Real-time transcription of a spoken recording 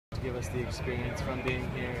give us the experience from being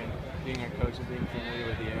here and being our coach and being familiar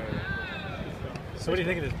with the area. So what do you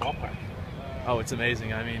think of this ballpark? Oh, it's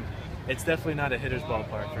amazing. I mean, it's definitely not a hitter's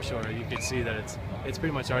ballpark for sure. You can see that it's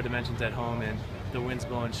pretty much our dimensions at home, and the wind's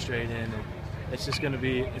blowing straight in. And it's just gonna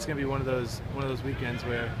be one of those weekends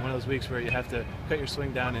where one of those weeks where you have to cut your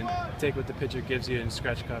swing down and take what the pitcher gives you and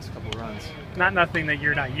scratch across a couple runs. Nothing that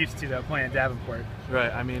you're not used to though, playing in Davenport.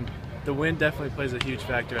 Right. I mean, the wind definitely plays a huge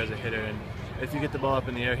factor as a hitter, and if you get the ball up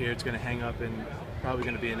in the air here, it's going to hang up and probably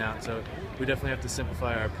going to be an out. So we definitely have to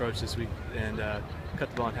simplify our approach this week and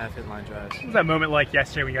cut the ball in half hit line drives. What was that moment like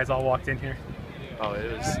yesterday when you guys all walked in here? Oh,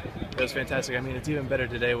 it was fantastic. I mean, it's even better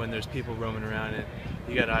today when there's people roaming around and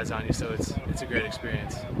you got eyes on you, so it's a great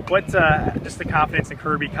experience. What's just the confidence in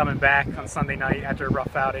Kirby coming back on Sunday night after a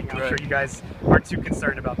rough outing? I'm sure you guys aren't too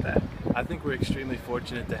concerned about that. I think we're extremely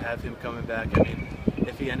fortunate to have him coming back. I mean,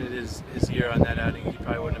 if he ended his year on that outing, he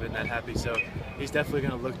probably wouldn't have been that happy. So he's definitely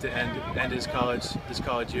going to look to end his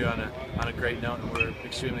college year on a great note, and we're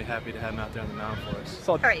extremely happy to have him out there on the mound for us.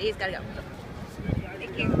 All right, he's got to go.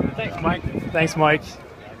 Thank you. Thanks, Mike. Thanks, Mike. He's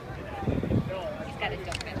got to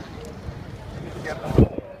jump in.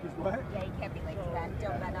 What? Yeah, you can't be like that.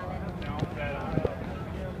 Don't bet on it. No, bet on it.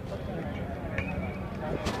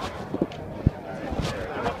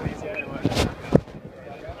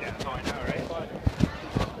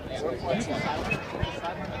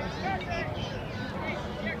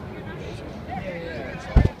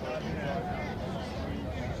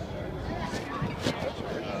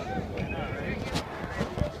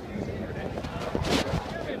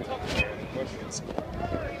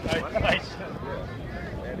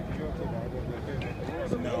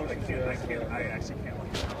 No, I can't. I actually can't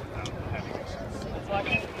look at it without having issues.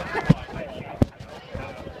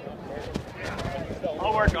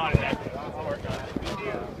 I'll work on it. I'll work on it.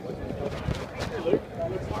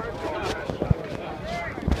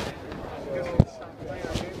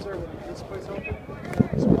 This place open.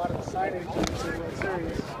 There's a lot of signage in the World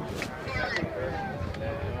Series.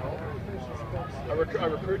 I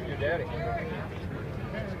recruited your daddy.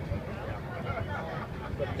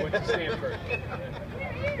 But went to Stanford.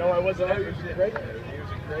 No, I wasn't. He was a great man. He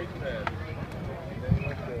was a great man. And then he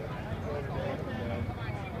went to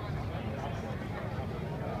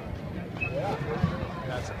yeah.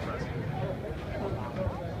 That's impressive.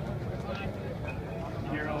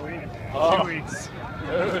 You're all waiting. 2 weeks.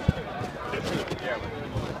 Dude. Yeah,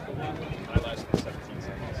 I lasted 17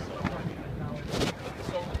 seconds.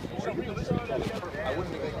 So realistically, I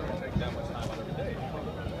wouldn't think it would take that much time out of the day.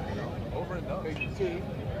 Over and done. See,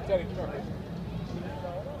 Teddy,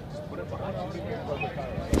 just put it behind you.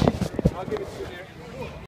 I'll give it to you.